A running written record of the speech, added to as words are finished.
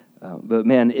But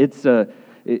man,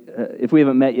 if we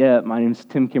haven't met yet, my name is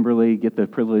Tim Kimberly. Get the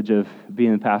privilege of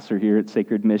being the pastor here at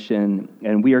Sacred Mission,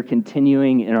 and we are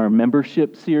continuing in our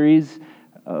membership series.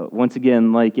 Once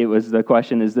again, like it was the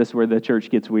question, is this where the church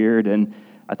gets weird? And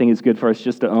I think it's good for us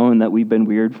just to own that we've been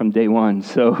weird from day one.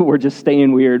 So we're just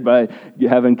staying weird by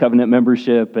having covenant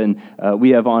membership, and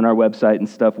we have on our website and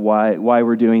stuff why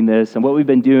we're doing this. And what we've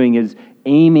been doing is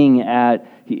aiming at,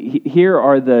 here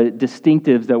are the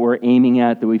distinctives that we're aiming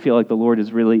at that we feel like the Lord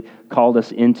has really called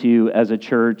us into as a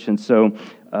church. And so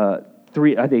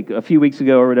I think a few weeks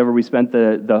ago or whatever, we spent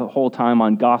the whole time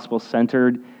on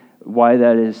gospel-centered, why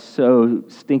that is so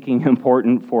stinking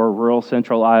important for rural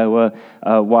central Iowa,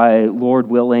 why, Lord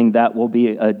willing, that will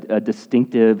be a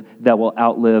distinctive that will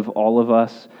outlive all of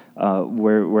us,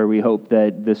 where we hope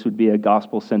that this would be a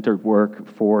gospel-centered work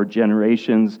for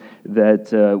generations,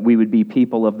 that we would be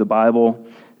people of the Bible,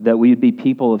 that we would be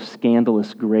people of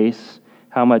scandalous grace,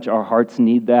 how much our hearts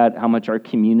need that, how much our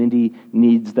community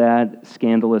needs that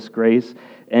scandalous grace.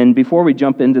 And before we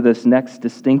jump into this next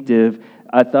distinctive,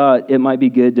 I thought it might be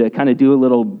good to kind of do a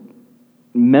little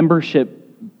membership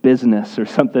business or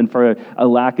something, for a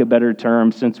lack of better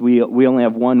term, since we only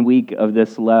have 1 week of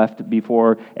this left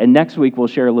before, and next week we'll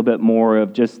share a little bit more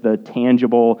of just the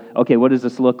tangible, okay, what does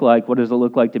this look like? What does it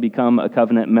look like to become a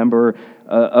covenant member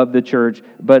of the church?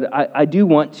 But I do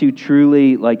want to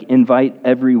truly invite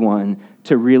everyone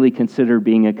to really consider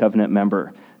being a covenant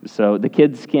member. So the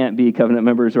kids can't be covenant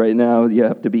members right now. You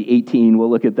have to be 18. We'll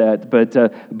look at that.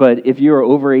 But if you're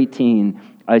over 18,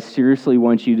 I seriously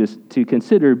want you to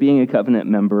consider being a covenant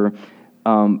member.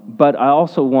 But I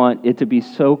also want it to be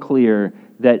so clear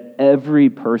that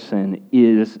every person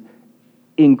is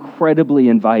incredibly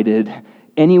invited.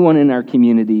 Anyone in our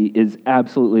community is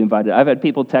absolutely invited. I've had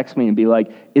people text me and be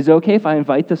like, is it okay if I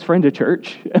invite this friend to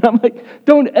church? And I'm like,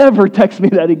 don't ever text me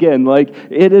that again.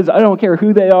 It is, I don't care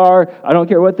who they are. I don't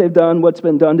care what they've done, what's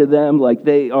been done to them.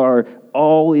 They are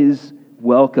always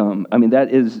welcome. I mean,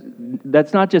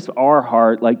 that's not just our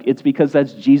heart. It's because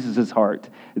that's Jesus's heart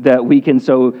that we can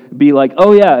so be like,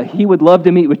 oh yeah, he would love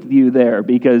to meet with you there,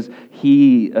 because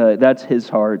that's his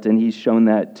heart, and he's shown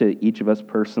that to each of us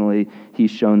personally.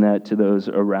 He's shown that to those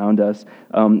around us.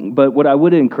 But what I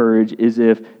would encourage is,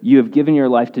 if you have given your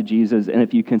life to Jesus, and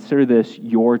if you consider this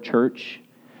your church,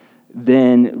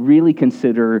 then really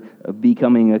consider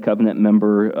becoming a covenant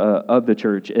member of the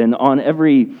church. And on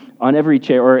every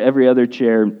chair or every other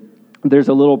chair, there's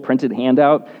a little printed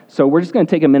handout. So we're just going to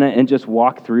take a minute and just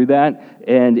walk through that.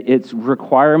 And it's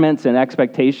requirements and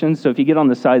expectations. So if you get on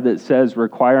the side that says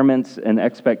requirements and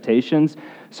expectations,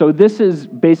 so this is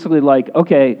basically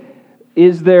okay,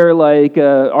 is there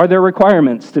are there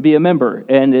requirements to be a member?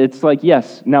 And it's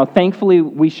yes. Now, thankfully,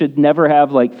 we should never have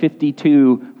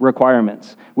 52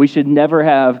 requirements. We should never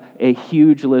have a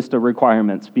huge list of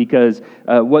requirements, because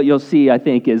what you'll see, I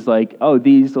think, is oh,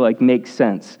 these make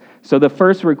sense. So the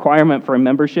first requirement for a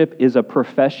membership is a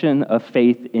profession of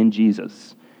faith in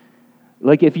Jesus.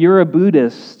 If you're a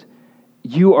Buddhist,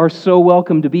 you are so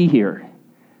welcome to be here.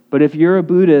 But if you're a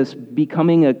Buddhist,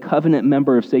 becoming a covenant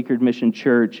member of Sacred Mission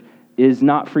Church is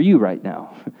not for you right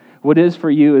now. What is for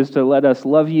you is to let us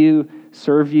love you,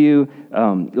 serve you,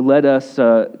 let us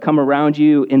come around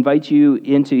you, invite you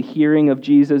into hearing of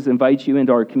Jesus, invite you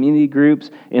into our community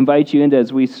groups, invite you into,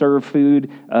 as we serve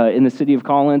food in the city of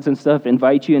Collins and stuff,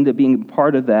 invite you into being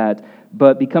part of that.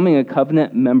 But becoming a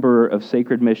covenant member of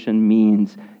Sacred Mission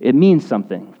means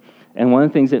something. And one of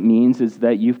the things it means is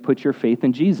that you've put your faith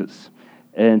in Jesus.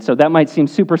 And so that might seem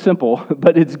super simple,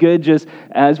 but it's good, just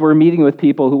as we're meeting with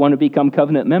people who want to become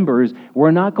covenant members,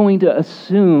 we're not going to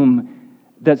assume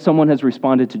that someone has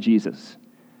responded to Jesus.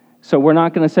 So we're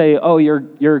not going to say, oh,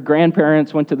 your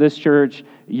grandparents went to this church,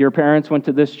 your parents went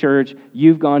to this church,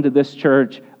 you've gone to this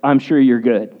church, I'm sure you're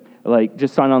good.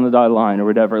 Just sign on the dotted line or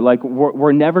whatever.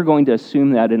 We're never going to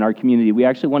assume that in our community. We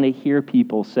actually want to hear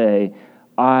people say,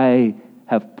 I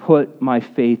have put my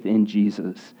faith in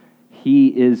Jesus. He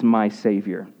is my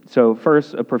Savior. So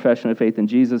first, a profession of faith in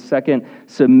Jesus. Second,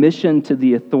 submission to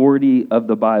the authority of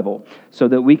the Bible, so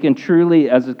that we can truly,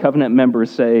 as a covenant member,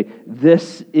 say,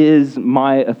 this is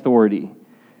my authority.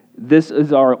 This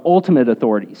is our ultimate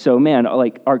authority. So man,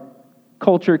 our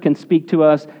culture can speak to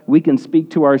us. We can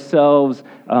speak to ourselves.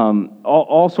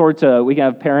 All sorts of, we can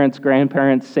have parents,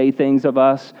 grandparents say things of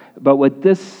us. But what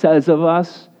this says of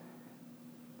us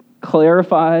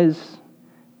clarifies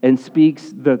and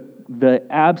speaks the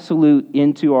absolute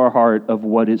into our heart of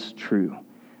what is true.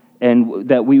 And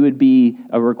that we would be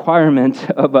a requirement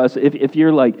of us. If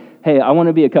you're hey, I want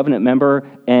to be a covenant member,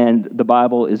 and the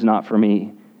Bible is not for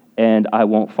me, and I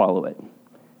won't follow it,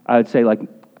 I would say,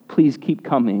 please keep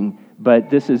coming, but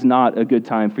this is not a good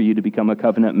time for you to become a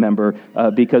covenant member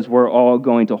because we're all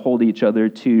going to hold each other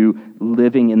to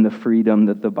living in the freedom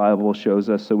that the Bible shows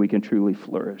us so we can truly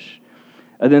flourish.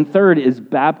 And then third is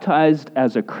baptized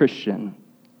as a Christian.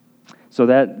 So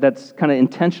that's kind of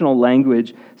intentional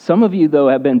language. Some of you, though,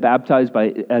 have been baptized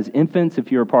as infants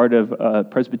if you're a part of a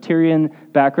Presbyterian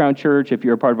background church, if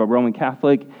you're a part of a Roman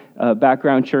Catholic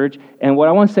background church. And what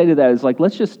I want to say to that is,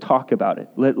 let's just talk about it.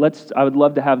 I would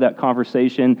love to have that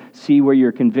conversation, see where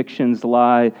your convictions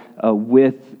lie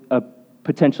with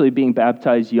potentially being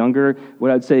baptized younger.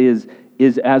 What I'd say is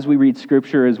as we read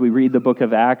Scripture, as we read the book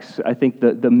of Acts, I think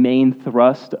the main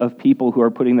thrust of people who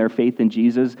are putting their faith in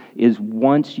Jesus is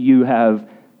once you have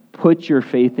put your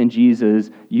faith in Jesus,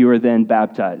 you are then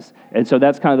baptized. And so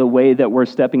that's kind of the way that we're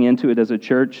stepping into it as a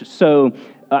church. So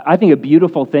I think a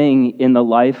beautiful thing in the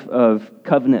life of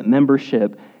covenant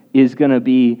membership is going to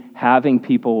be having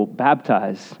people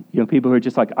baptized. People who are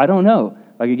just like, I don't know.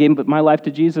 I gave my life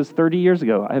to Jesus 30 years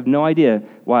ago. I have no idea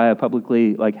why I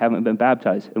publicly haven't been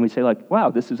baptized. And we say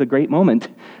wow, this is a great moment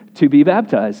to be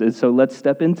baptized. And so let's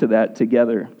step into that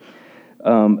together.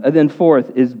 And then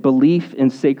fourth is belief in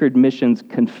Sacred Mission's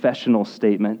confessional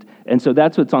statement. And so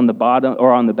that's what's on the bottom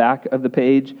or on the back of the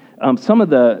page. Some of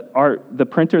the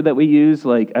printer that we use,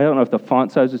 I don't know if the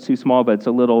font size is too small, but it's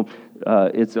a little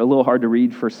hard to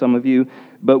read for some of you.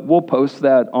 But we'll post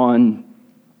that on.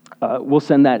 We'll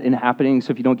send that in Happenings.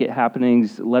 So if you don't get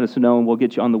Happenings, let us know, and we'll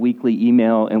get you on the weekly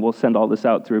email, and we'll send all this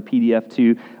out through a PDF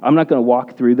too. I'm not going to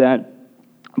walk through that,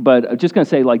 but I'm just going to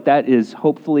say, that is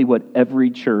hopefully what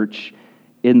every church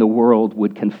in the world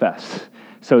would confess.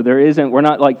 So we're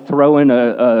not throwing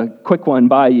a quick one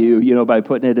by you, by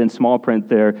putting it in small print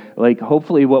there.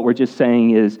 Hopefully what we're just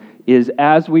saying is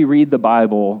as we read the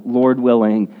Bible, Lord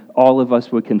willing, all of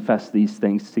us would confess these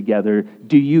things together.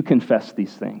 Do you confess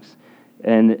these things?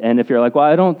 And if you're well,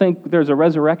 I don't think there's a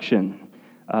resurrection.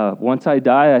 Once I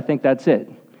die, I think that's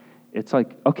it. It's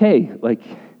okay,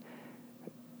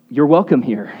 you're welcome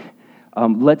here.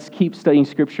 Let's keep studying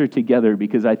Scripture together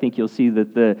because I think you'll see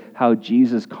that how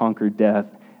Jesus conquered death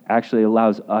actually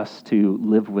allows us to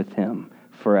live with Him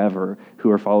forever, who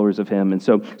are followers of Him. And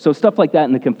so stuff like that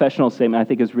in the confessional statement I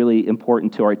think is really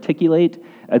important to articulate.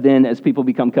 And then as people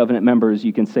become covenant members,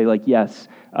 you can say yes,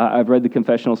 I've read the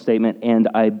confessional statement and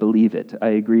I believe it. I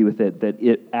agree with it, that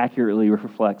it accurately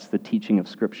reflects the teaching of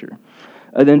Scripture.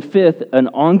 And then fifth, an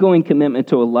ongoing commitment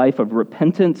to a life of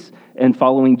repentance and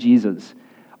following Jesus.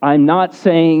 I'm not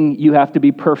saying you have to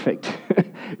be perfect.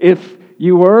 If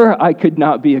you were, I could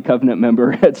not be a covenant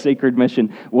member at Sacred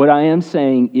Mission. What I am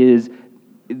saying is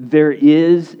there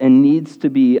is and needs to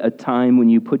be a time when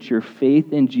you put your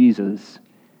faith in Jesus,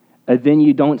 and then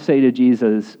you don't say to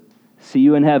Jesus, see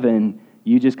you in heaven.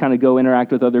 You just kind of go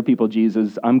interact with other people.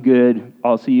 Jesus, I'm good.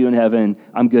 I'll see you in heaven.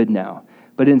 I'm good now.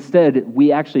 But instead,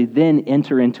 we actually then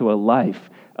enter into a life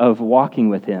of walking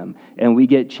with Him, and we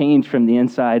get changed from the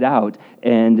inside out,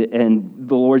 and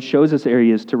the Lord shows us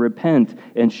areas to repent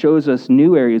and shows us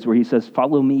new areas where He says,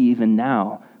 follow me even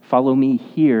now, follow me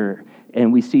here,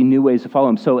 and we see new ways to follow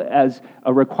Him. So as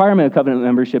a requirement of covenant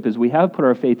membership is we have put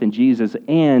our faith in Jesus,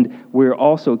 and we're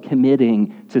also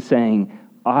committing to saying,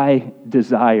 I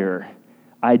desire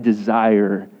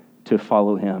to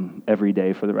follow Him every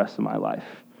day for the rest of my life.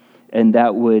 And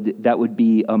that would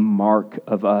be a mark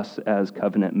of us as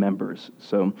covenant members.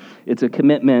 So it's a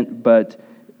commitment, but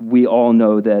we all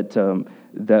know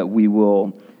that we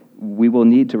will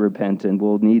need to repent and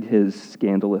we'll need His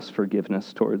scandalous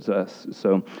forgiveness towards us.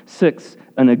 So 6,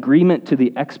 an agreement to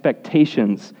the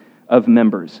expectations of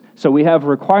members. So we have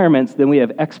requirements, then we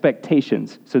have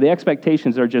expectations. So the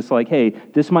expectations are just hey,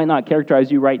 this might not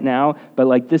characterize you right now,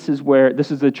 but this is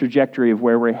the trajectory of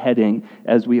where we're heading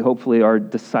as we hopefully are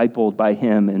discipled by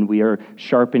Him and we are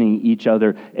sharpening each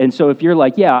other. And so if you're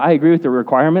yeah, I agree with the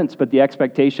requirements, but the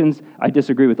expectations, I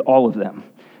disagree with all of them.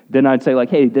 Then I'd say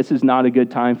hey, this is not a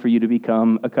good time for you to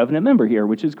become a covenant member here,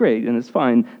 which is great, and it's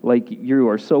fine. You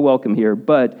are so welcome here.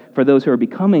 But for those who are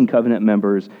becoming covenant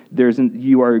members,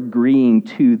 you are agreeing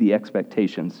to the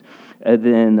expectations. And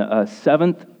then the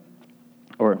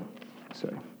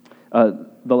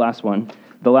last one.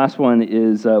 The last one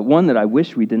is one that I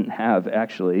wish we didn't have,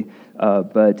 actually,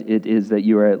 but it is that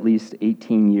you are at least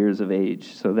 18 years of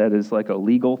age. So that is a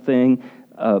legal thing.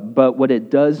 But what it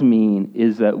does mean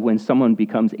is that when someone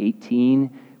becomes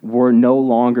 18, we're no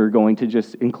longer going to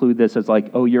just include this as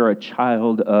oh, you're a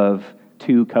child of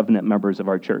two covenant members of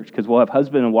our church, because we'll have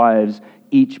husband and wives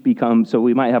each become, so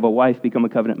we might have a wife become a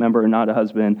covenant member and not a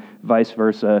husband, vice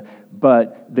versa.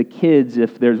 But the kids,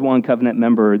 if there's one covenant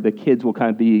member, the kids will kind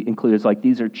of be included as like,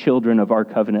 these are children of our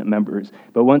covenant members.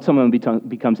 But once someone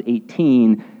becomes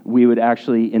 18, we would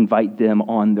actually invite them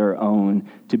on their own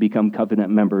to become covenant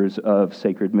members of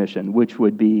Sacred Mission, which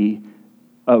would be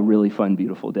a really fun,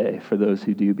 beautiful day for those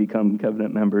who do become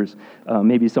covenant members.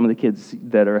 Maybe some of the kids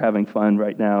that are having fun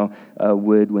right now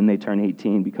would, when they turn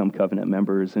 18, become covenant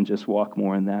members and just walk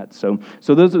more in that. So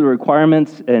those are the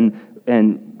requirements,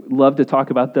 and love to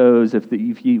talk about those.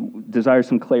 If you desire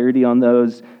some clarity on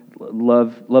those,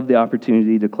 love the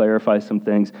opportunity to clarify some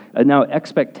things. Now,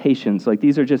 expectations, like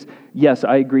these are just, yes,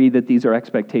 I agree that these are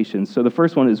expectations. So the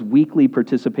first one is weekly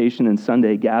participation in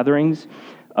Sunday gatherings.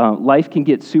 Life can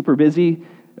get super busy.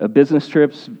 Business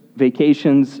trips,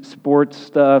 vacations, sports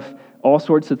stuff, all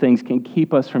sorts of things can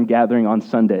keep us from gathering on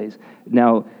Sundays.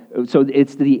 Now, so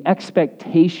it's the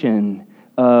expectation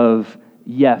of,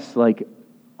 yes, like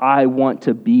I want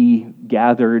to be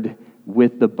gathered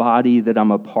with the body that I'm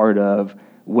a part of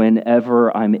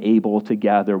whenever I'm able to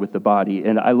gather with the body.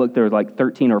 And I look, there's like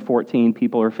 13 or 14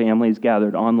 people or families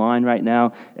gathered online right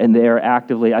now, and they are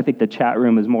actively, I think the chat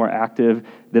room is more active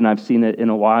than I've seen it in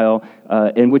a while,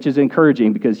 and which is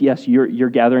encouraging because, yes, you're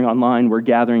gathering online, we're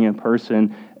gathering in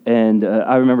person. And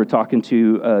I remember talking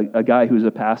to a guy who's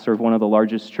a pastor of one of the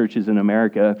largest churches in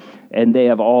America, and they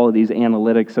have all of these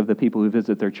analytics of the people who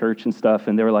visit their church and stuff,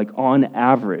 and they're like, on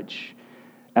average,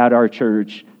 at our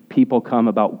church, people come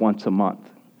about once a month.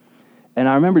 And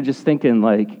I remember just thinking,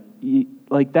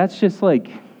 like that's just like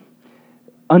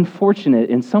unfortunate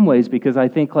in some ways, because I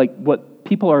think like what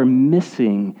people are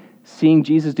missing, seeing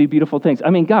Jesus do beautiful things. I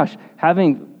mean, gosh,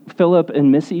 having Philip and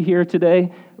Missy here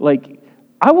today, like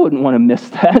I wouldn't want to miss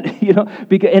that,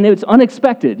 and it's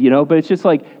unexpected, but it's just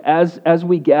like as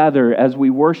we gather, as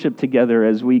we worship together,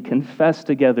 as we confess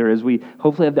together, as we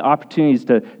hopefully have the opportunities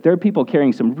there are people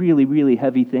carrying some really, really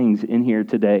heavy things in here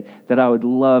today that I would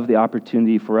love the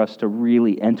opportunity for us to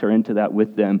really enter into that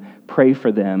with them, pray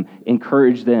for them,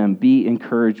 encourage them, be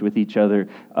encouraged with each other.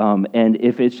 And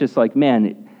if it's just like,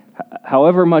 man,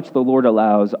 however much the Lord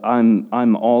allows,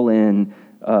 I'm all in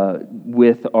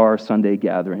with our Sunday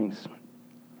gatherings.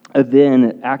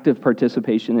 Then active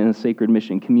participation in a Sacred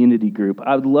Mission community group.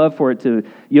 I would love for it to,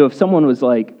 if someone was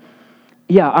like,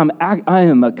 yeah, I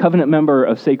am a covenant member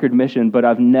of Sacred Mission, but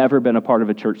I've never been a part of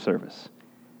a church service.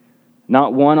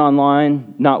 Not one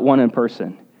online, not one in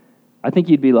person. I think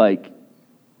you'd be like,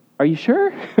 are you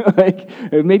sure? Like,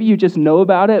 maybe you just know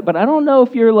about it, but I don't know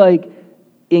if you're like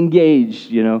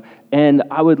engaged, And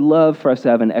I would love for us to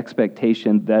have an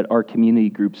expectation that our community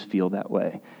groups feel that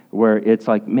way, where it's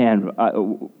like, man,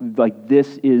 like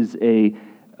this is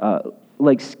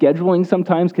like scheduling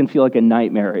sometimes can feel like a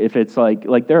nightmare. If it's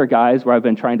like there are guys where I've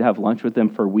been trying to have lunch with them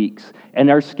for weeks, and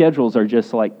our schedules are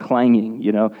just like clanging,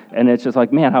 and it's just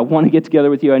like, man, I want to get together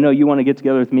with you. I know you want to get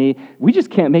together with me. We just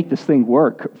can't make this thing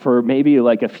work for maybe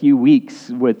like a few weeks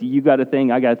with you got a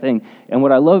thing, I got a thing. And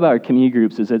what I love about our community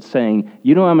groups is it's saying,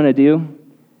 you know what I'm going to do?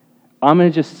 I'm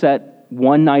going to just set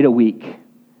one night a week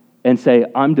and say,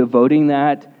 I'm devoting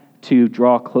that to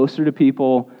draw closer to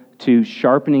people, to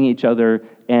sharpening each other,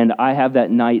 and I have that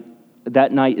night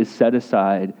is set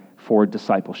aside for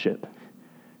discipleship.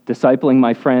 Discipling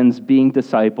my friends, being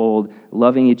discipled,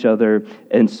 loving each other.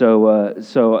 And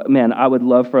so man, I would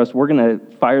love for us, we're going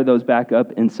to fire those back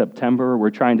up in September.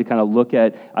 We're trying to kind of look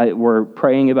at, we're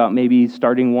praying about maybe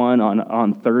starting one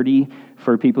on 30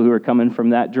 for people who are coming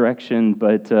from that direction,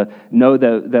 but know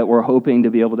that we're hoping to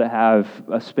be able to have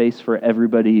a space for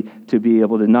everybody to be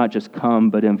able to not just come,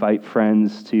 but invite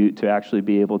friends to actually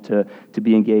be able to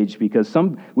be engaged, because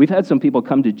we've had some people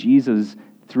come to Jesus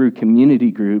through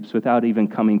community groups without even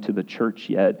coming to the church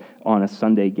yet on a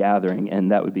Sunday gathering,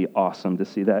 and that would be awesome to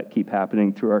see that keep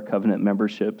happening through our covenant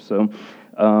membership. So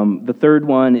the third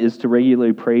one is to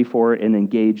regularly pray for and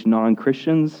engage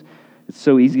non-Christians. It's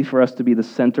so easy for us to be the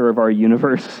center of our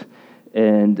universe,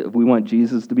 and we want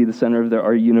Jesus to be the center of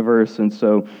our universe, and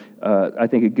so I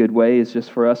think a good way is just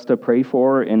for us to pray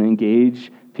for and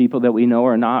engage people that we know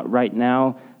are not right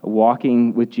now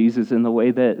walking with Jesus in the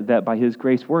way that by His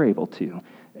grace we're able to.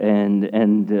 And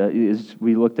as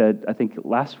we looked at, I think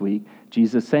last week,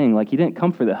 Jesus saying, like, He didn't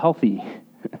come for the healthy.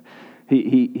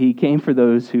 He came for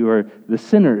those who are the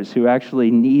sinners, who actually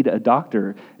need a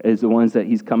doctor, is the ones that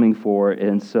He's coming for.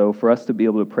 And so for us to be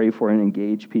able to pray for and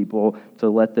engage people, to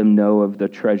let them know of the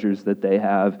treasures that they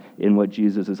have in what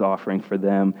Jesus is offering for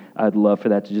them, I'd love for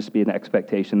that to just be an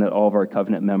expectation that all of our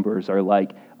covenant members are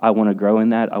like, I want to grow in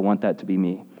that. I want that to be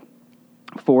me.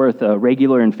 Fourth,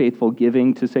 regular and faithful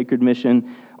giving to Sacred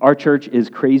Mission. Our church is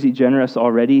crazy generous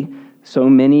already. So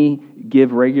many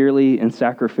give regularly and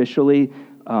sacrificially.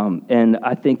 And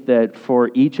I think that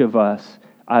for each of us,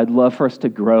 I'd love for us to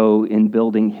grow in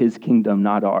building His kingdom,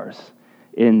 not ours.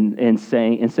 In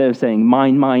saying, instead of saying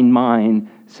mine, mine, mine,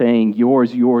 saying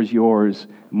yours, yours, yours,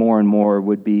 more and more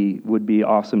would be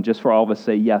awesome. Just for all of us to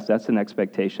say, yes, that's an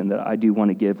expectation that I do want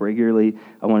to give regularly.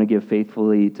 I want to give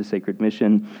faithfully to Sacred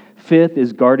Mission. Fifth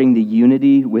is guarding the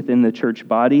unity within the church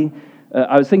body.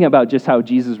 I was thinking about just how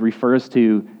Jesus refers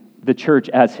to the church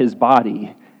as His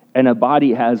body. And a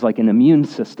body has like an immune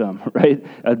system, right?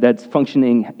 That's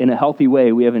functioning in a healthy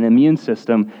way. We have an immune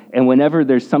system, and whenever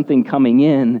there's something coming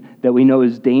in that we know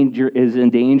is in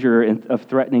danger of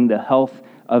threatening the health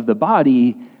of the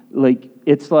body, like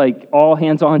it's like all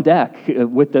hands on deck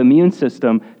with the immune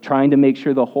system, trying to make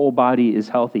sure the whole body is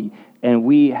healthy. And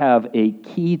we have a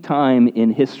key time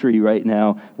in history right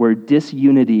now where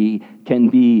disunity can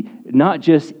be not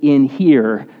just in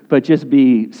here, but just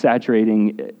be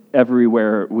saturating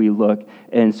everywhere we look.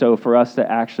 And so for us to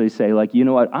actually say, like, you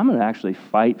know what, I'm going to actually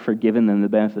fight for giving them the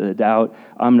benefit of the doubt.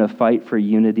 I'm going to fight for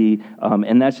unity.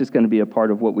 And that's just going to be a part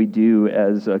of what we do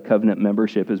as a covenant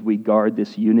membership, is we guard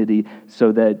this unity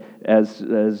so that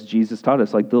as Jesus taught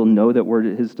us, like, they'll know that we're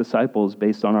His disciples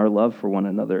based on our love for one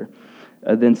another.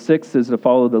 Then sixth is to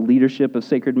follow the leadership of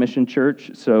Sacred Mission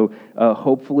Church. So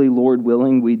hopefully, Lord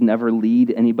willing, we'd never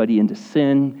lead anybody into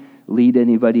sin, lead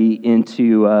anybody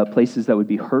into places that would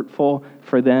be hurtful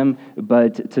for them,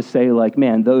 but to say, like,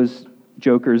 man, those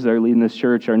jokers that are leading this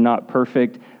church are not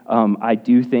perfect. I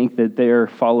do think that they're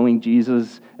following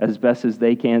Jesus as best as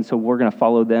they can, so we're going to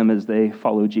follow them as they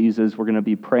follow Jesus. We're going to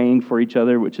be praying for each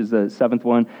other, which is the seventh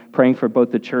one, praying for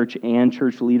both the church and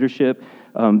church leadership.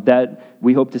 That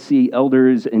we hope to see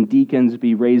elders and deacons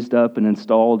be raised up and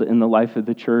installed in the life of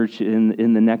the church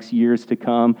in the next years to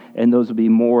come, and those will be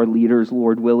more leaders,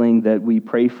 Lord willing, that we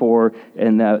pray for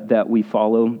and that we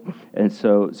follow. And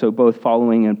so both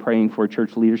following and praying for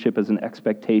church leadership as an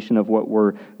expectation of what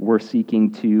we're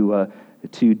seeking to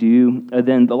do. And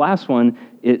then the last one,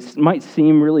 it might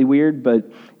seem really weird, but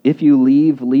if you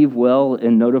leave well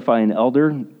and notify an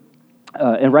elder.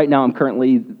 And right now I'm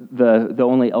currently the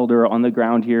only elder on the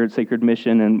ground here at Sacred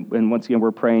Mission, and once again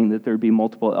we're praying that there be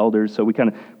multiple elders, so we kind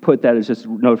of put that as just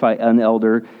notify an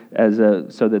elder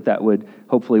so that would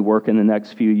hopefully work in the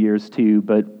next few years too.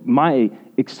 But my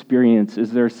experience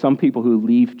is there are some people who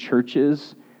leave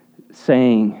churches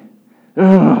saying,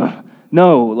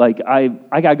 no, like I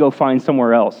got to go find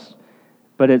somewhere else,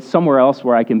 but it's somewhere else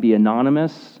where I can be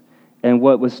anonymous. And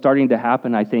what was starting to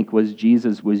happen, I think, was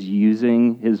Jesus was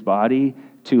using His body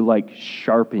to, like,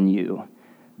 sharpen you.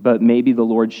 But maybe the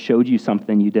Lord showed you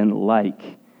something you didn't like,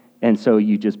 and so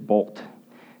you just bolt.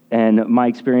 And my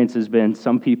experience has been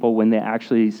some people, when they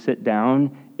actually sit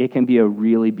down, it can be a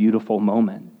really beautiful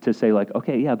moment to say, like,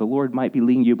 okay, yeah, the Lord might be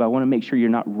leading you, but I want to make sure you're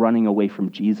not running away from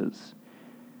Jesus.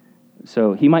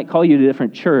 So He might call you to a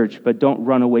different church, but don't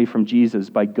run away from Jesus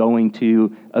by going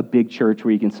to a big church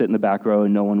where you can sit in the back row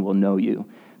and no one will know you.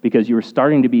 Because you were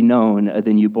starting to be known, and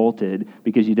then you bolted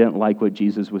because you didn't like what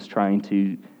Jesus was trying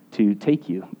to take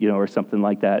you, or something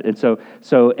like that.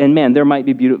 And man, there might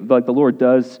be beautiful, like the Lord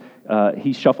does,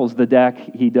 He shuffles the deck.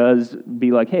 He does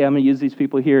be like, hey, I'm going to use these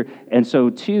people here. And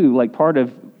so too, like, part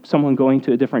of someone going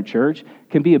to a different church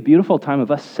can be a beautiful time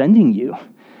of us sending you.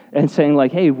 And saying,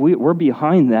 like, hey, we're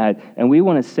behind that, and we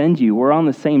want to send you. We're on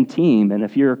the same team, and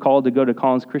if you're called to go to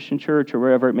Collins Christian Church or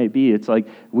wherever it may be, it's like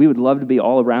we would love to be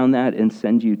all around that and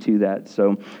send you to that.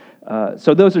 So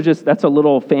those are that's a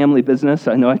little family business.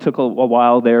 I know I took a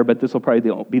while there, but this will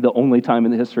probably be the only time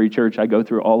in the history of church I go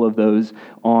through all of those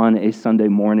on a Sunday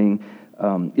morning.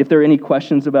 If there are any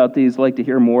questions about these, like to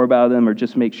hear more about them, or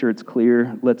just make sure it's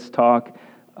clear, let's talk.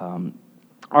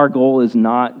 Our goal is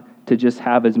not to just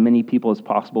have as many people as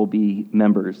possible be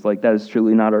members. Like, that is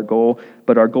truly not our goal,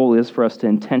 but our goal is for us to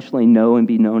intentionally know and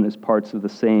be known as parts of the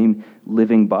same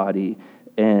living body.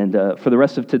 And for the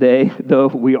rest of today, though,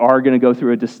 we are going to go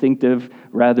through a distinctive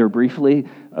rather briefly,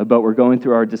 but we're going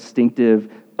through our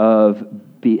distinctive of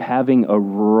having a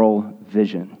rural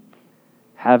vision.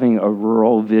 Having a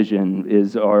rural vision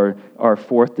is our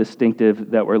fourth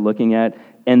distinctive that we're looking at.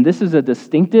 And this is a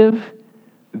distinctive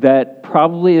that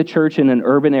probably a church in an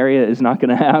urban area is not going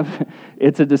to have.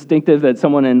 It's a distinctive that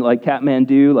someone in, like,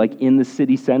 Kathmandu, like in the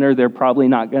city center, they're probably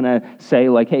not going to say,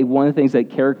 like, hey, one of the things that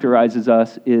characterizes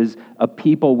us is a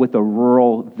people with a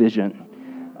rural vision.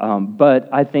 But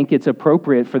I think it's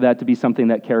appropriate for that to be something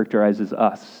that characterizes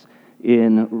us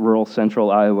in rural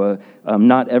central Iowa.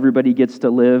 Not everybody gets to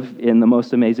live in the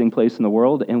most amazing place in the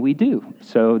world, and we do.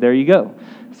 So there you go.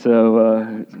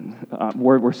 So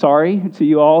we're sorry to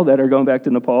you all that are going back to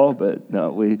Nepal, but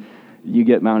no, you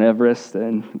get Mount Everest,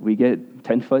 and we get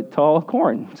 10-foot tall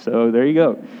corn. So there you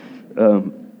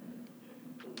go.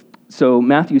 So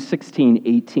Matthew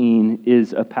 16:18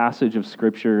 is a passage of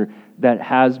Scripture that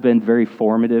has been very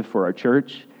formative for our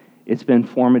church. It's been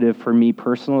formative for me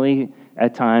personally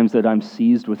at times that I'm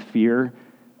seized with fear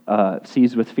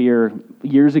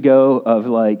years ago of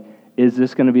like, is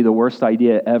this going to be the worst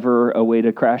idea ever, a way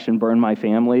to crash and burn my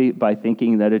family by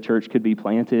thinking that a church could be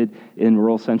planted in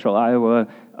rural central Iowa?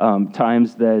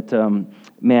 Times that,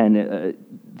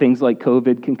 things like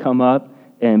COVID can come up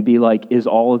and be like, is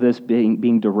all of this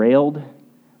being derailed?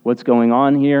 What's going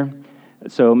on here?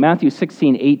 So Matthew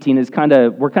 16:18 is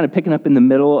we're kind of picking up in the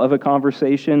middle of a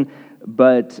conversation,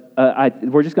 but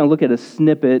we're just going to look at a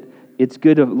snippet. It's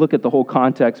good to look at the whole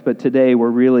context, but today we're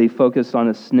really focused on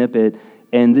a snippet,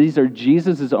 and these are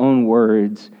Jesus' own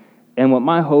words. And what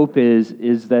my hope is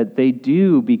that they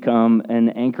do become an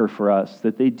anchor for us,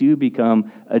 that they do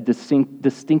become a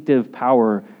distinctive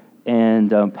power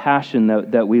and passion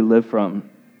that we live from.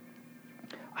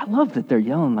 I love that they're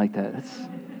yelling like that.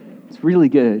 It's really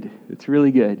good. It's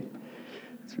really good.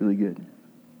 It's really good.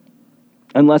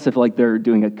 Unless if like they're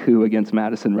doing a coup against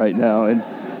Madison right now and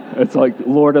it's like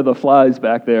Lord of the Flies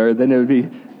back there, then it would be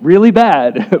really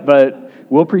bad. But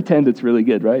we'll pretend it's really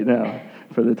good right now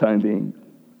for the time being.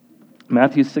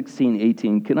 Matthew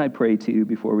 16:18. Can I pray to you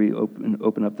before we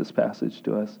open up this passage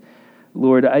to us?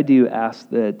 Lord, I do ask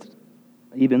that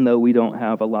even though we don't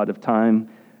have a lot of time,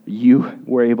 you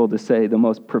were able to say the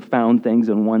most profound things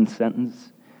in one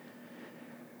sentence.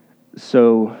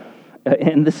 So,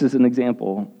 and this is an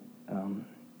example.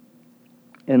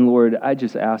 And Lord, I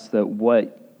just ask that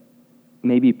what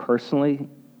maybe personally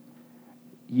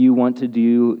you want to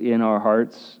do in our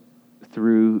hearts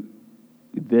through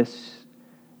this,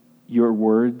 your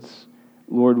words,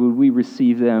 Lord, would we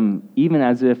receive them even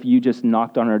as if you just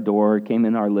knocked on our door, came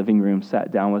in our living room,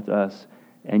 sat down with us,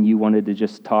 and you wanted to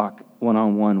just talk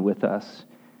one-on-one with us?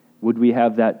 Would we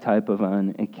have that type of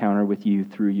an encounter with you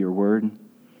through your word?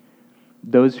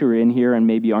 Those who are in here and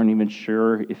maybe aren't even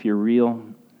sure if you're real,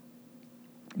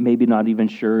 maybe not even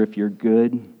sure if you're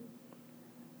good,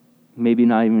 maybe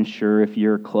not even sure if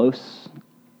you're close.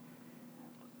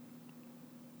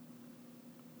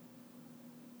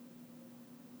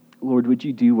 Lord, would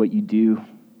you do what you do?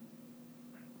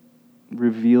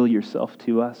 Reveal yourself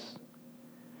to us.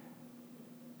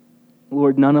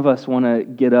 Lord, none of us want to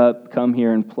get up, come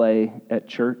here and play at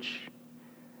church.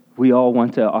 We all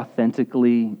want to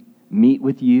authentically meet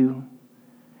with you,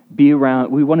 be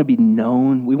around. We want to be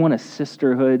known. We want a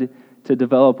sisterhood to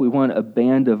develop. We want a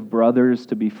band of brothers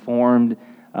to be formed,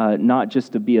 not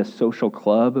just to be a social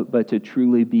club, but to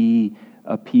truly be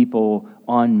a people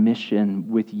on mission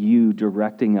with you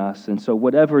directing us. And so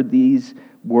whatever these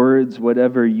words,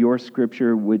 whatever your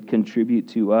scripture would contribute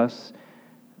to us,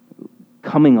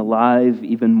 coming alive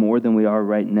even more than we are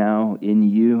right now in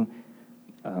you,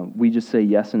 we just say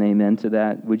yes and amen to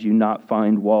that. Would you not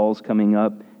find walls coming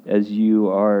up as you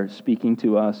are speaking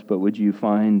to us, but would you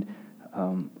find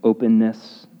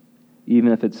openness,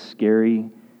 even if it's scary?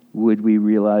 Would we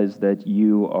realize that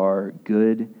you are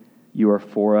good, you are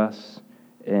for us,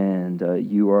 and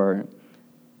you are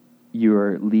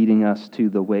leading us to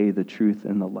the way, the truth,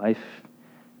 and the life.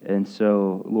 And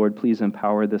so, Lord, please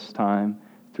empower this time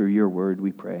through your word,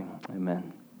 we pray.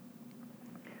 Amen.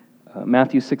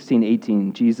 Matthew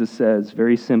 16:18, Jesus says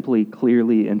very simply,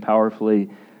 clearly, and powerfully,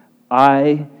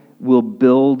 I will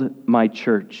build my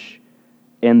church,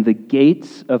 and the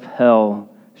gates of hell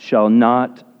shall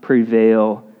not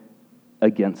prevail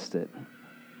against it.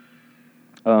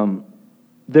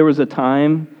 There was a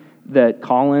time that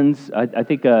Collins, I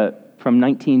think from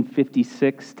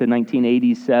 1956 to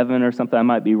 1987 or something, I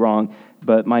might be wrong,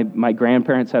 but my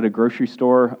grandparents had a grocery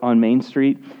store on Main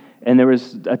Street, and there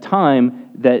was a time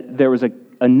that there was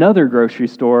another grocery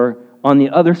store on the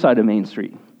other side of Main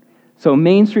Street. So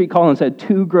Main Street Collins had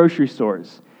two grocery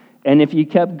stores, and if you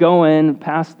kept going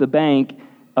past the bank,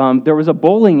 there was a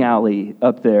bowling alley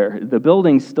up there. The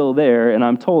building's still there, and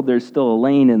I'm told there's still a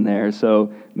lane in there,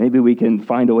 so maybe we can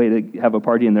find a way to have a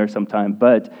party in there sometime.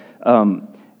 But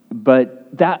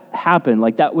that happened,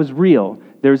 like that was real.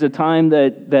 There was a time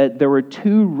that there were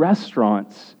two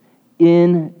restaurants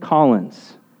in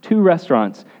Collins. Two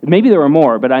restaurants. Maybe there were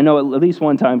more, but I know at least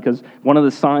one time because one of the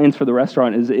signs for the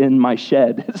restaurant is in my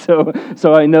shed.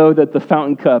 So I know that the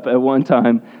Fountain Cup at one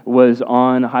time was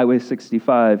on Highway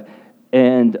 65,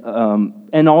 and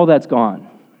all that's gone.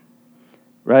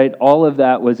 right? All of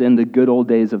that was in the good old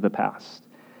days of the past.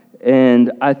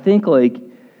 And I think, like,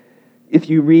 if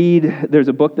you read, there's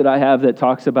a book that I have that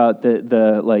talks about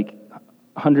the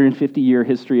 150-year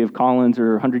history of Collins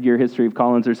or 100-year history of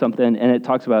Collins or something, and it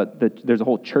talks about there's a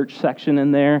whole church section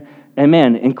in there. And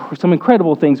man, some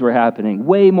incredible things were happening.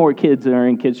 Way more kids that are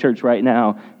in kids' church right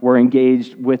now were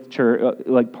engaged with church,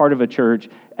 like part of a church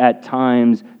at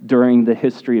times during the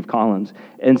history of Collins.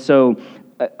 And so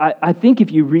I think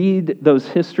if you read those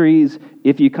histories,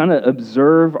 if you kind of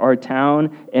observe our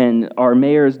town, and our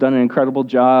mayor has done an incredible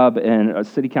job, and our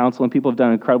city council and people have done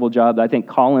an incredible job, I think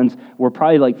Collins, we're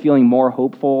probably like feeling more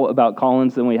hopeful about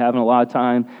Collins than we have in a lot of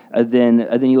time. Then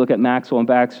you look at Maxwell and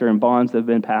Baxter and bonds that have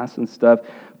been passed and stuff.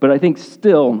 But I think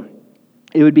still,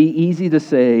 it would be easy to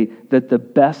say that the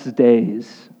best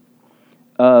days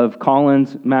of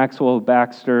Collins, Maxwell,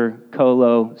 Baxter,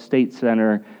 Colo, State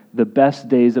Center, the best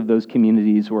days of those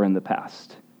communities were in the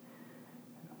past.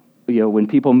 You know, when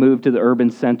people moved to the urban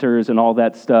centers and all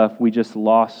that stuff, we just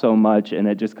lost so much, and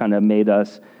it just kind of made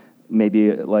us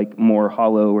maybe like more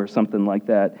hollow or something like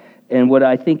that. And what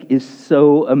I think is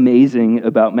so amazing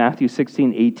about Matthew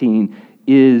 16:18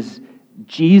 is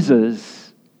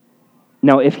Jesus.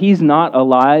 Now, if he's not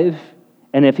alive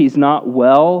and if he's not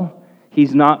well,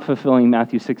 he's not fulfilling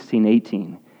Matthew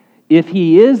 16:18. If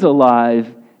he is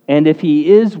alive and if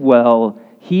he is well,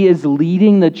 he is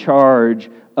leading the charge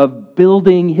of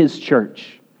building his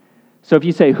church. So if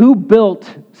you say, who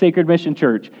built Sacred Mission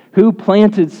Church? Who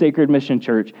planted Sacred Mission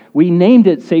Church? We named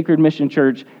it Sacred Mission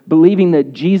Church, believing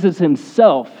that Jesus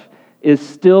himself is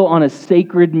still on a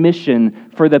sacred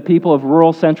mission for the people of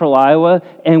rural central Iowa,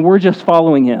 and we're just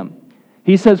following him.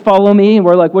 He says, follow me, and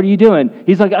we're like, what are you doing?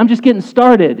 He's like, I'm just getting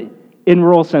started in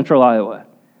rural central Iowa.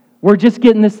 We're just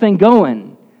getting this thing going.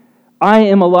 I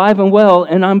am alive and well,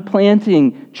 and I'm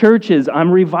planting churches.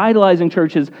 I'm revitalizing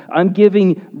churches. I'm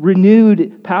giving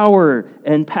renewed power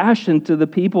and passion to the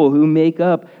people who make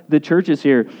up the churches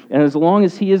here. And as long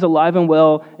as he is alive and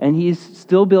well, and he's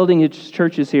still building his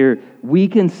churches here, we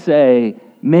can say,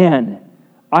 man,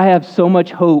 I have so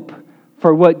much hope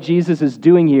for what Jesus is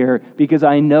doing here, because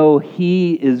I know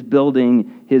he is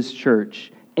building his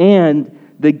church. And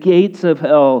the gates of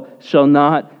hell shall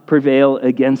not prevail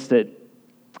against it.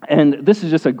 And this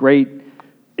is just a great,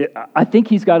 I think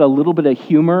he's got a little bit of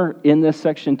humor in this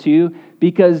section too,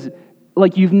 because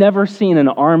like you've never seen an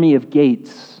army of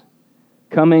gates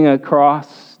coming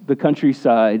across the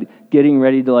countryside getting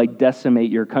ready to like decimate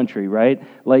your country, right?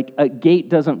 Like a gate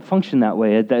doesn't function that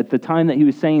way. At the time that he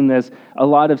was saying this, a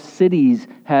lot of cities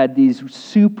had these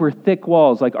super thick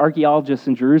walls. Like archaeologists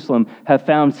in Jerusalem have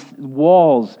found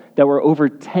walls that were over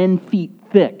 10 feet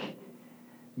thick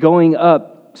going up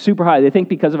super high. They think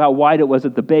because of how wide it was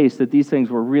at the base that these things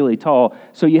were really tall.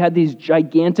 So you had these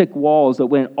gigantic walls that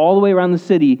went all the way around the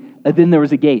city, and then there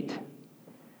was a gate.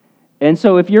 And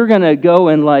so if you're going to go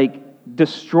and like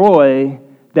destroy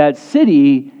that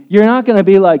city, you're not going to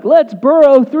be like, let's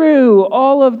burrow through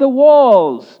all of the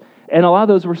walls. And a lot of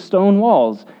those were stone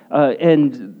walls.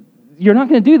 And you're not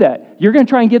going to do that. You're going to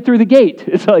try and get through the gate.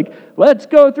 It's like, let's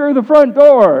go through the front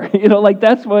door. You know, like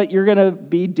that's what you're going to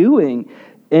be doing.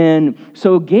 And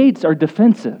so gates are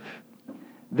defensive.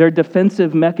 They're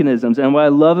defensive mechanisms. And what I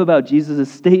love about Jesus'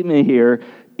 statement here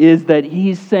is that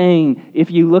he's saying,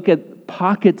 if you look at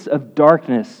pockets of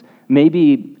darkness,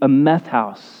 maybe a meth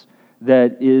house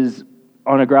that is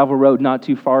on a gravel road not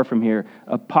too far from here,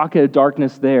 a pocket of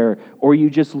darkness there, or you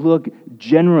just look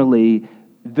generally,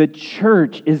 the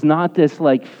church is not this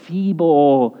like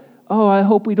feeble, oh, I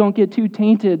hope we don't get too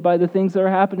tainted by the things that are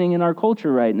happening in our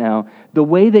culture right now. The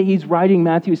way that he's writing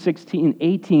Matthew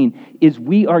 16:18 is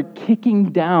we are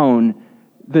kicking down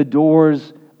the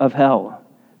doors of hell,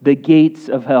 the gates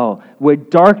of hell, where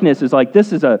darkness is like,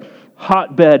 this is a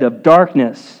hotbed of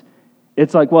darkness.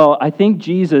 It's like, well, I think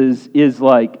Jesus is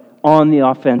like on the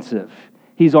offensive.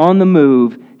 He's on the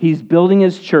move. He's building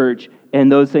his church,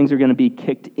 and those things are going to be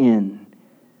kicked in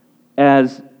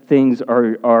as things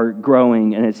are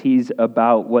growing and as he's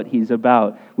about what he's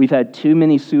about. We've had too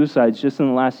many suicides just in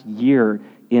the last year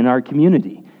in our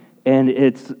community. And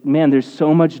it's, man, there's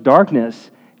so much darkness.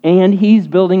 And he's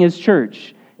building his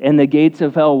church. And the gates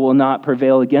of hell will not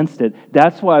prevail against it.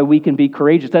 That's why we can be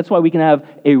courageous. That's why we can have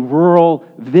a rural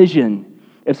vision.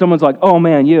 If someone's like, oh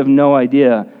man, you have no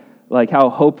idea like how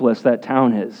hopeless that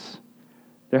town is.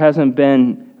 There hasn't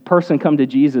been person come to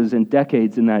Jesus in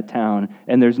decades in that town,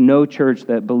 and there's no church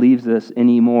that believes this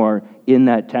anymore in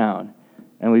that town.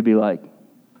 And we'd be like,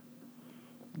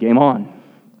 game on.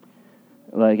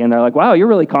 Like, and they're like, wow, you're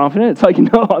really confident. It's like,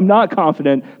 no, I'm not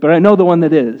confident, but I know the one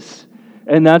that is.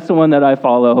 And that's the one that I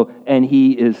follow, and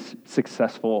he is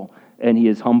successful. and he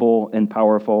is humble and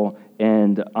powerful,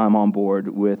 and I'm on board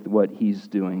with what he's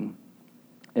doing.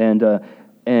 And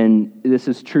this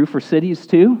is true for cities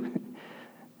too.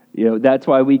 That's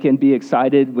why we can be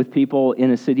excited with people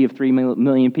in a city of 3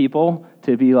 million people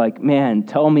to be like, man,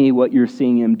 tell me what you're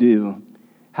seeing him do.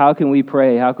 How can we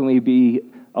pray? How can we be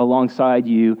alongside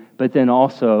you? But then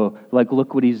also,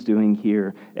 look what he's doing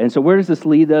here. And so where does this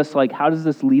lead us? How does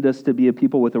this lead us to be a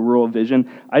people with a rural vision?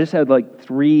 I just had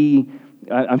three,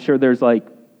 I'm sure there's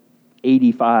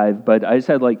 85, but I just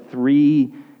had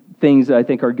three things that I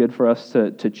think are good for us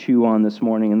to chew on this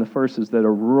morning. And the first is that a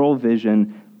rural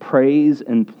vision prays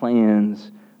and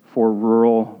plans for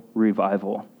rural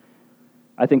revival.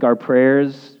 I think our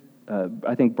prayers,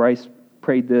 I think Bryce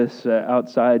prayed this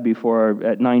outside before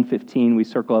at 9:15. We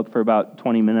circle up for about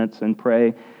 20 minutes and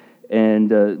pray.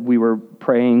 And we were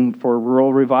praying for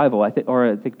rural revival. I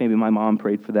think maybe my mom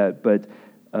prayed for that. But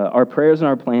our prayers and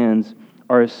our plans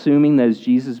are assuming that as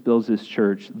Jesus builds his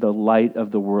church, the light of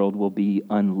the world will be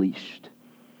unleashed.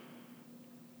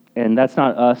 And that's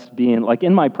not us being,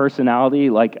 in my personality,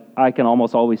 I can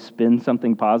almost always spin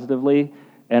something positively,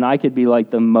 and I could be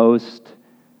the most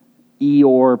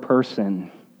Eeyore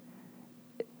person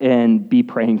and be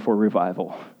praying for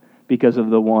revival because of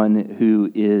the one who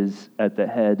is at the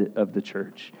head of the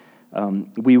church.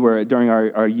 We were, during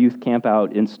our youth camp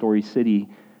out in Story City,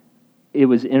 it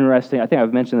was interesting. I think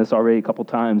I've mentioned this already a couple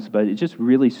times, but it just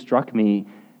really struck me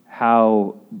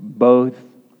how both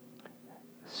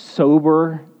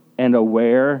sober and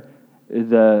aware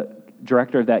the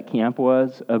director of that camp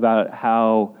was about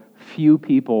how few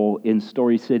people in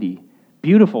Story City,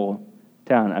 beautiful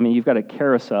town. I mean, you've got a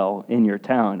carousel in your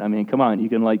town. I mean, come on, you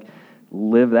can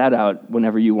live that out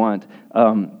whenever you want.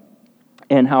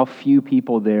 And how few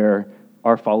people there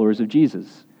are followers of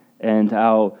Jesus, and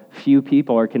how few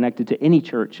people are connected to any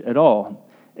church at all,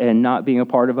 and not being a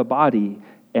part of a body.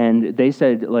 And they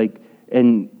said,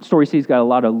 and Story City's got a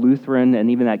lot of Lutheran, and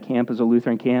even that camp is a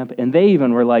Lutheran camp, and they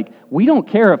even were we don't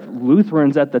care if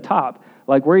Lutheran's at the top.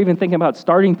 We're even thinking about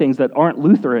starting things that aren't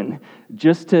Lutheran,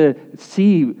 just to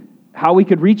see how we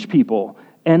could reach people.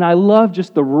 And I love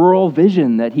just the rural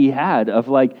vision that he had of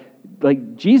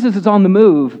Jesus is on the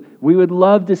move. We would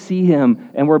love to see him,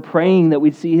 and we're praying that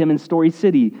we'd see him in Story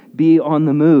City be on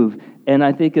the move. And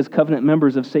I think as covenant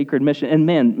members of Sacred Mission, and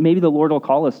man, maybe the Lord will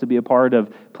call us to be a part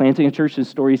of planting a church in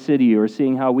Story City, or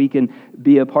seeing how we can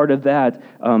be a part of that,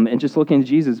 and just looking at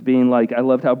Jesus being I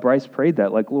loved how Bryce prayed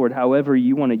that, Lord, however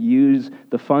you want to use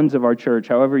the funds of our church,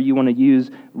 however you want to use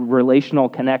relational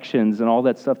connections and all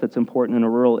that stuff that's important in a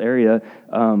rural area,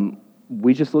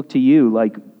 we just look to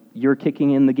you, you're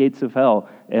kicking in the gates of hell,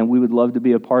 and we would love to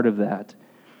be a part of that.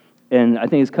 And I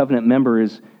think as covenant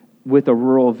members with a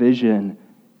rural vision,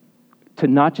 to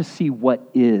not just see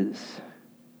what is,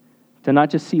 to not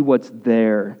just see what's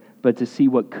there, but to see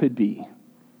what could be,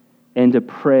 and to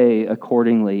pray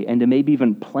accordingly, and to maybe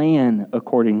even plan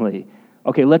accordingly.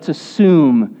 Okay, let's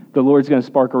assume the Lord's going to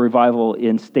spark a revival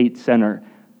in State Center.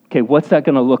 Okay, what's that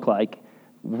going to look like?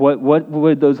 What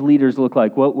would those leaders look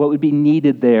like? What would be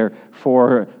needed there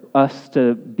for us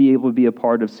to be able to be a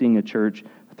part of seeing a church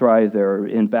thrive there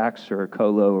in Baxter or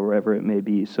Colo or wherever it may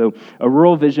be? So a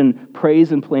rural vision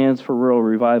prays and plans for rural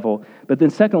revival. But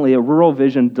then secondly, a rural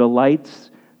vision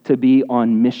delights to be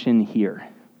on mission here.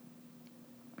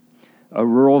 A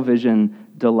rural vision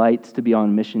delights to be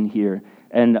on mission here.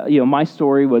 And my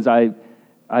story was I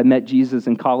met Jesus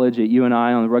in college at UNI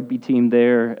on the rugby team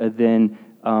there, and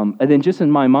then just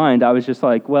in my mind, I was just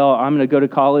well, I'm going to go to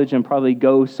college and probably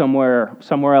go somewhere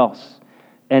else.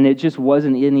 And it just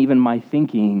wasn't in even my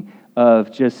thinking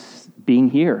of just being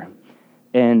here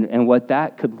and what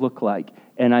that could look like.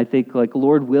 And I think,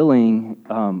 Lord willing,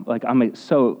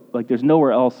 there's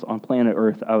nowhere else on planet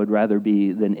Earth I would rather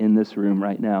be than in this room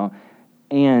right now.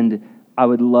 And I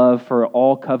would love for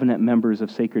all covenant members of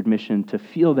Sacred Mission to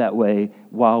feel that way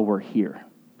while we're here.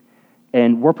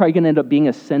 And we're probably going to end up being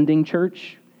a sending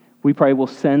church. We probably will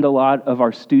send a lot of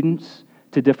our students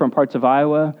to different parts of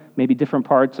Iowa, maybe different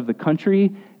parts of the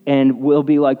country, and we'll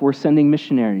be we're sending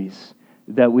missionaries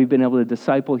that we've been able to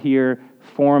disciple here,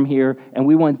 form here, and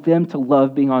we want them to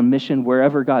love being on mission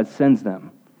wherever God sends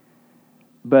them.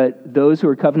 But those who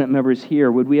are covenant members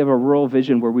here, would we have a rural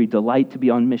vision where we delight to be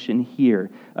on mission here?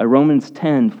 Romans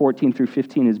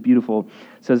 10:14-15 is beautiful.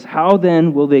 It says, "How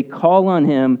then will they call on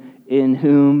him in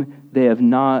whom they have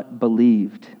not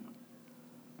believed?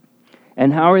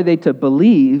 And how are they to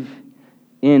believe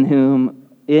in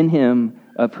him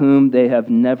of whom they have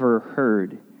never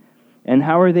heard? And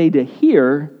how are they to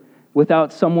hear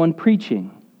without someone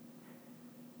preaching?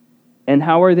 And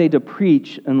how are they to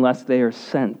preach unless they are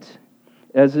sent?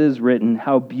 as it is written,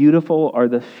 how beautiful are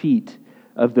the feet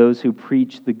of those who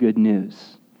preach the good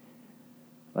news.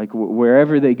 Like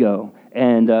wherever they go.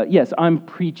 And yes, I'm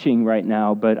preaching right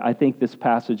now, but I think this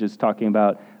passage is talking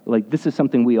about, like, this is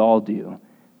something we all do.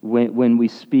 When we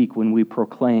speak, when we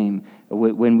proclaim,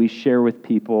 when we share with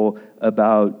people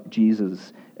about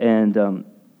Jesus. And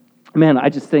man, I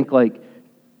just think, like,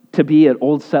 to be at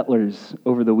Old Settlers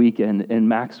over the weekend in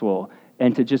Maxwell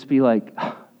and to just be like,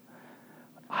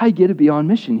 I get to be on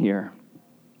mission here.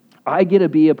 I get to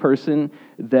be a person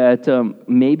that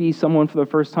maybe someone for the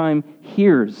first time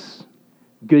hears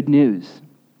good news.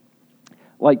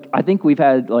 Like, I think we've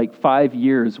had like 5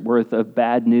 years worth of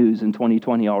bad news in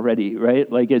 2020 already,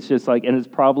 right? Like, it's just like, and it's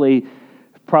probably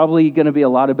going to be a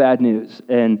lot of bad news.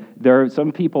 And there are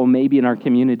some people maybe in our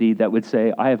community that would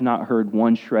say, I have not heard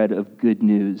one shred of good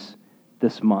news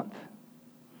this month.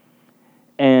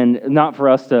 And not for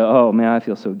us to, oh man, I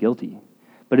feel so guilty.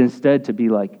 But instead to be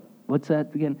like, what's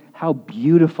that again? How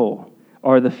beautiful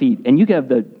are the feet. And you can have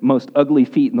the most ugly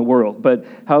feet in the world, but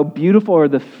how beautiful are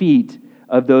the feet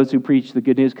of those who preach the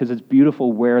good news, because it's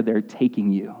beautiful where they're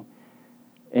taking you.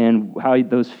 And how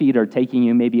those feet are taking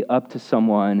you maybe up to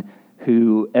someone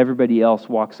who everybody else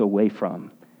walks away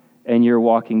from. And you're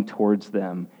walking towards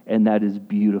them, and that is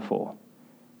beautiful.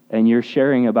 And you're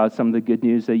sharing about some of the good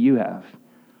news that you have.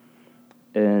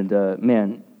 And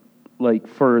man, like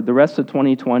for the rest of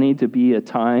 2020 to be a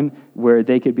time where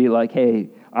they could be like, hey,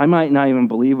 I might not even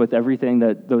believe with everything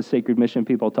that those Sacred Mission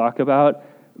people talk about,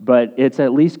 but it's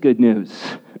at least good news.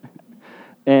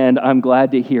 And I'm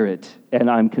glad to hear it, and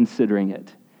I'm considering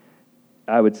it.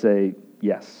 I would say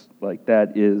yes, like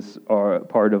that is our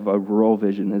part of a rural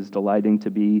vision, is delighting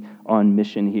to be on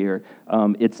mission here.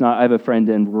 It's not, I have a friend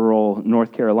in rural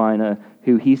North Carolina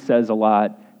who he says a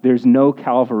lot, there's no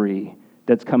cavalry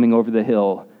that's coming over the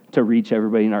hill to reach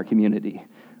everybody in our community.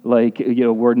 Like, you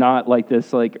know, we're not like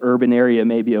this like urban area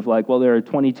maybe of like, well, there are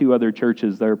 22 other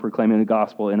churches that are proclaiming the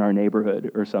gospel in our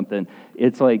neighborhood or something.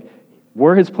 It's like,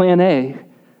 we're his plan A.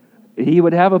 He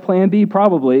would have a plan B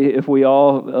probably if we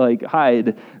all like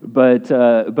hide,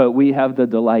 but we have the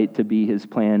delight to be his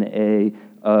plan A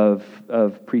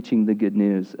of preaching the good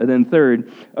news. And then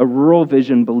third, a rural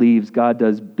vision believes God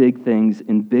does big things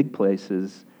in big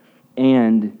places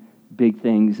and big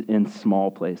things in small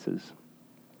places.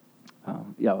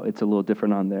 Yeah, it's a little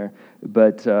different on there.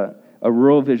 But a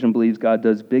rural vision believes God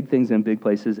does big things in big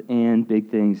places and big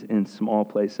things in small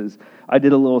places. I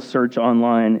did a little search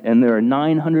online, and there are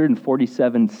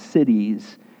 947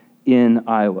 cities in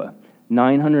Iowa.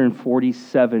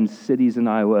 947 cities in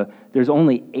Iowa. There's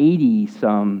only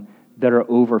 80-some that are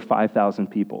over 5,000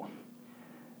 people.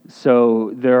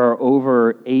 So there are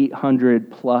over 800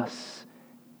 plus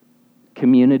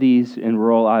communities in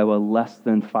rural Iowa, less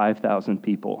than 5,000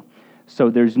 people. So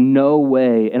there's no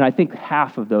way, and I think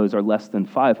half of those are less than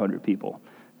 500 people,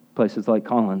 places like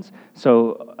Collins.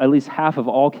 So at least half of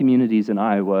all communities in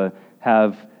Iowa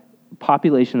have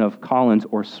population of Collins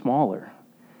or smaller.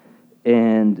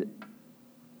 And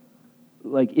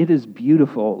like, it is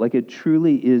beautiful, like it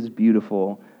truly is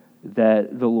beautiful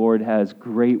that the Lord has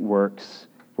great works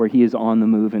where he is on the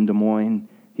move in Des Moines,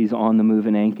 he's on the move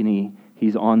in Ankeny,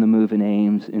 he's on the move in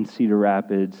Ames, in Cedar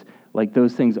Rapids. Like,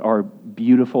 those things are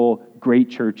beautiful, great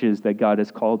churches that God has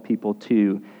called people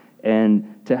to.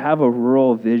 And to have a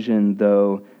rural vision,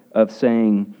 though, of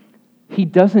saying he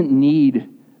doesn't need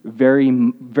very,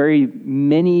 very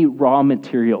many raw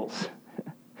materials.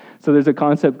 So there's a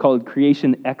concept called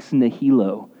creation ex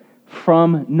nihilo,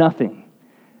 from nothing.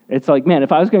 It's like, man,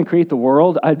 if I was going to create the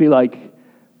world, I'd be like,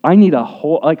 I need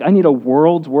a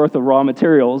world's worth of raw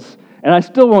materials. And I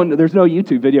still won't, there's no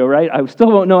YouTube video, right? I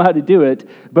still won't know how to do it,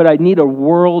 but I need a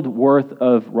world worth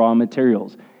of raw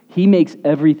materials. He makes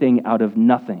everything out of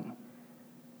nothing.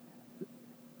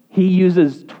 He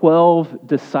uses 12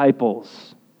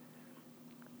 disciples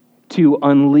to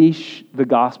unleash the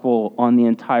gospel on the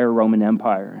entire Roman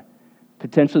Empire.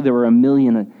 Potentially there were 1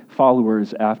 million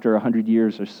followers after 100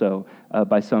 years or so,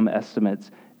 by some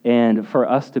estimates. And for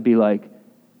us to be like,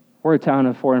 we're a town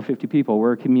of 450 people.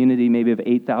 We're a community maybe of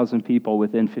 8,000 people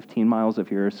within 15 miles of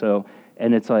here or so.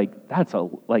 And it's like,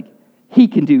 he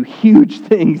can do huge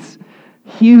things.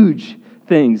 Huge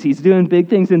things. He's doing big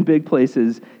things in big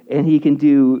places, and he can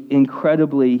do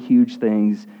incredibly huge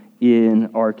things in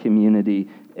our community.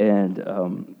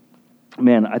 And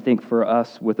man, I think for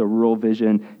us with a rural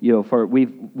vision, you know,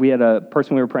 we had a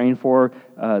person we were praying for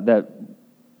that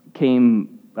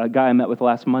came a guy I met with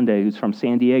last Monday who's from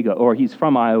San Diego, or he's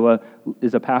from Iowa,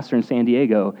 is a pastor in San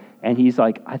Diego, and he's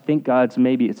like, I think God's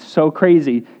maybe, it's so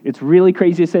crazy, it's really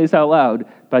crazy to say this out loud,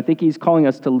 but I think he's calling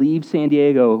us to leave San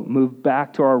Diego, move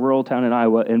back to our rural town in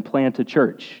Iowa, and plant a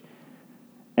church.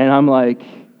 And I'm like,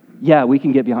 yeah, we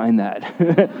can get behind that.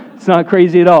 It's not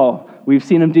crazy at all. We've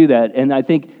seen him do that. And I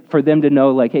think for them to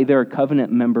know, like, hey, there are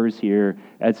covenant members here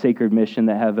at Sacred Mission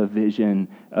that have a vision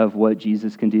of what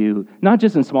Jesus can do, not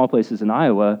just in small places in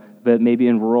Iowa, but maybe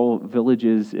in rural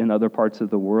villages in other parts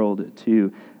of the world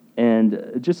too.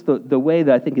 And just the way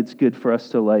that I think it's good for us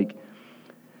to, like,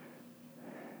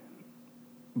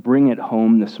 bring it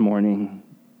home this morning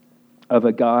of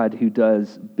a God who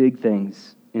does big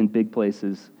things in big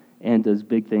places and does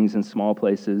big things in small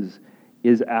places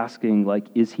is asking, like,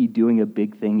 is he doing a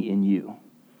big thing in you?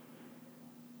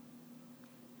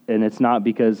 And it's not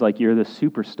because, like, you're the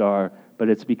superstar, but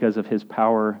it's because of his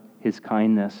power, his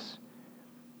kindness,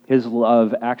 his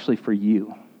love actually for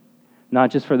you. Not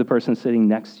just for the person sitting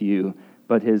next to you,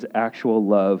 but his actual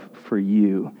love for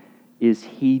you. Is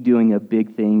he doing a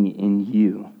big thing in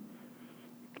you?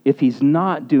 If he's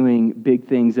not doing big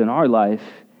things in our life,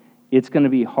 it's going to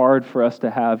be hard for us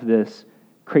to have this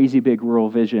crazy big rural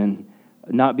vision,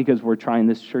 not because we're trying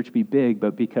this church to be big,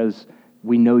 but because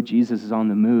we know Jesus is on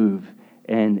the move,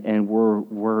 and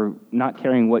we're not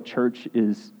caring what church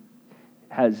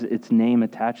has its name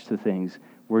attached to things.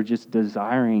 We're just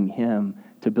desiring him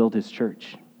to build his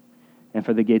church, and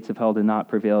for the gates of hell to not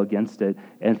prevail against it,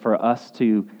 and for us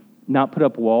to not put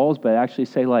up walls, but actually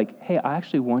say, like, hey, I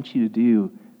actually want you to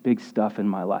do big stuff in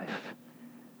my life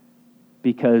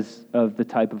because of the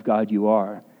type of God you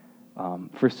are.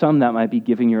 For some, that might be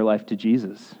giving your life to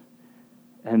Jesus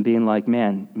and being like,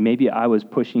 man, maybe I was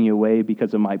pushing you away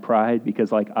because of my pride,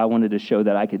 because, like, I wanted to show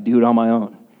that I could do it on my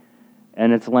own.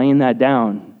 And it's laying that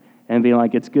down and being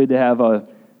like, it's good to have a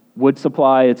wood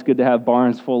supply, it's good to have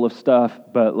barns full of stuff,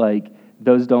 but, like,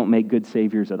 those don't make good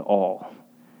saviors at all.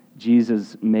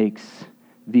 Jesus makes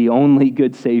the only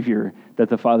good savior that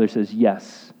the Father says,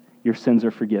 yes, your sins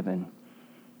are forgiven.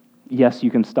 Yes,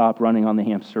 you can stop running on the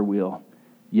hamster wheel.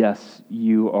 Yes,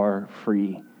 you are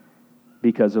free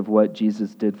because of what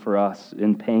Jesus did for us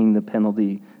in paying the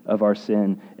penalty of our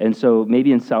sin. And so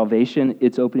maybe in salvation,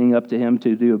 it's opening up to him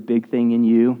to do a big thing in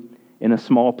you in a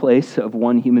small place of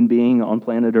one human being on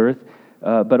planet Earth.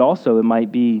 But also it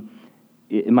might be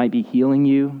healing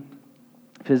you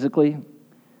physically.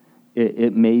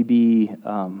 It may be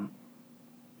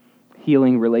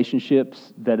healing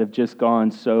relationships that have just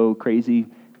gone so crazy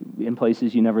in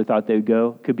places you never thought they would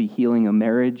go. Could be healing a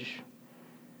marriage.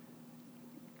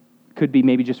 Could be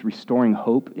maybe just restoring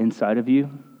hope inside of you.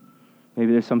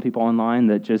 Maybe there's some people online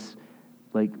that just,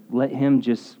 like, let him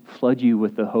just flood you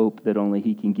with the hope that only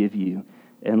he can give you,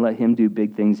 and let him do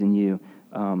big things in you.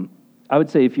 I would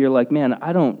say if you're like, man,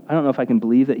 I don't know if I can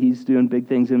believe that he's doing big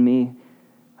things in me,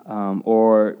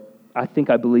 or I think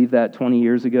I believed that 20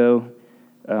 years ago.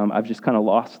 I've just kind of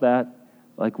lost that.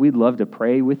 Like, we'd love to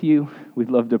pray with you.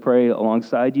 We'd love to pray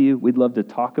alongside you. We'd love to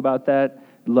talk about that.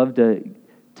 We'd love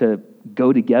to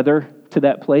go together to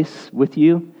that place with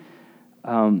you.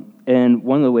 And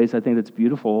one of the ways I think that's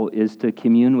beautiful is to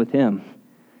commune with him.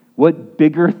 What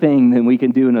bigger thing than we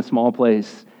can do in a small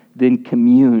place than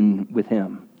commune with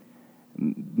him,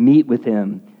 meet with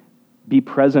him, be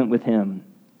present with him.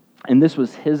 And this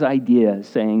was his idea,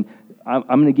 saying, I'm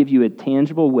going to give you a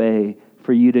tangible way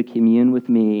for you to commune with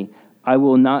me. I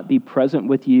will not be present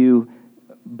with you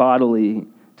bodily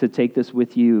to take this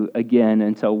with you again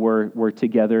until we're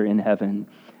together in heaven.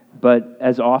 But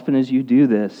as often as you do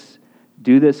this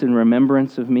in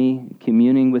remembrance of me,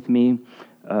 communing with me.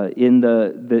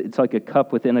 It's like a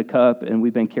cup within a cup, and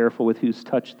we've been careful with who's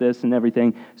touched this and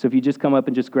everything. So if you just come up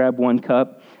and just grab one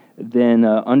cup, then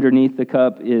underneath the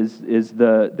cup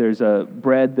there's a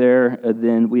bread there.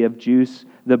 Then we have juice.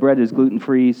 The bread is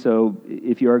gluten-free, so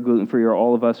if you are gluten-free, or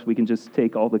all of us, we can just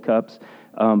take all the cups.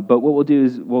 But what we'll do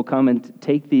is we'll come and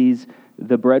take these.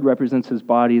 The bread represents his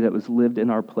body that was lived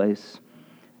in our place.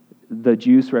 The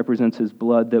juice represents his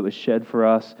blood that was shed for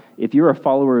us. If you're a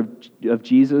follower of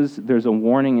Jesus, there's a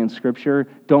warning in Scripture.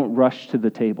 Don't rush to the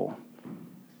table.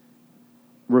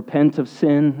 Repent of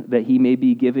sin that he may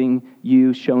be giving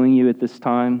you, showing you at this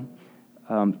time.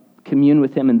 Commune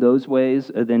with him in those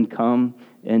ways, and then come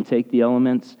and take the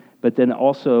elements. But then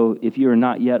also, if you're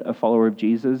not yet a follower of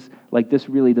Jesus, like, this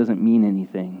really doesn't mean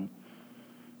anything.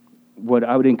 What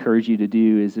I would encourage you to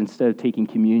do is, instead of taking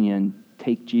communion,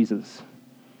 take Jesus.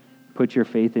 Put your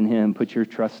faith in him. Put your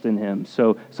trust in him.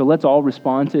 So let's all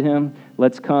respond to him.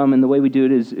 Let's come, and the way we do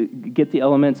it is get the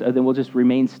elements, and then we'll just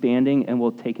remain standing, and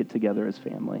we'll take it together as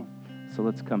family. So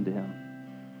let's come to him.